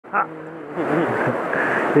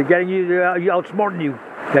They're getting you, you outsmarting you.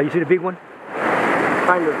 Yeah, you see the big one?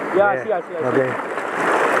 Kind of. Yeah, I see. Okay.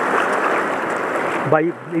 But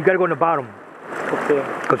you gotta go in the bottom. Okay.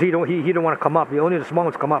 Because he don't want to come up. Only the small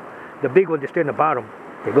ones come up. The big ones, they stay in the bottom.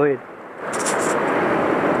 Okay, go ahead.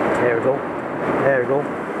 There we go. There we go.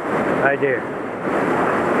 Right there.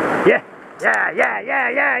 Yeah.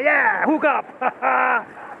 Hook up.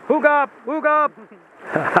 Hook up.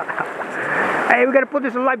 Hey, we gotta put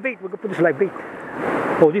this in live bait. We're gonna put this in live bait.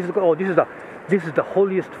 Oh, this is the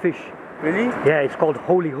holiest fish. Really? Yeah, it's called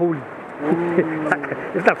holy.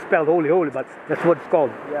 It's not spelled holy, but that's what it's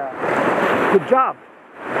called. Yeah. Good job.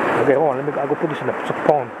 Okay, hold on. I'll go put this in the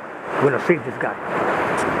pond. We're gonna save this guy.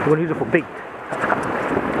 We're gonna use it for bait.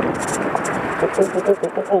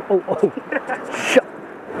 Oh. Shut.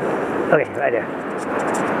 Okay, right there.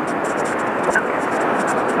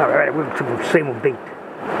 Alright, we're the same with bait.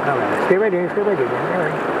 Alright, stay right there, man.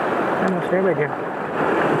 Alright. Stay right there.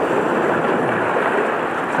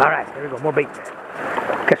 Alright, there we go, more bait.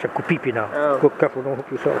 Catch a kupipi now. Oh. Go careful, don't hook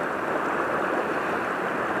yourself.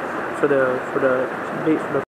 For the bait for the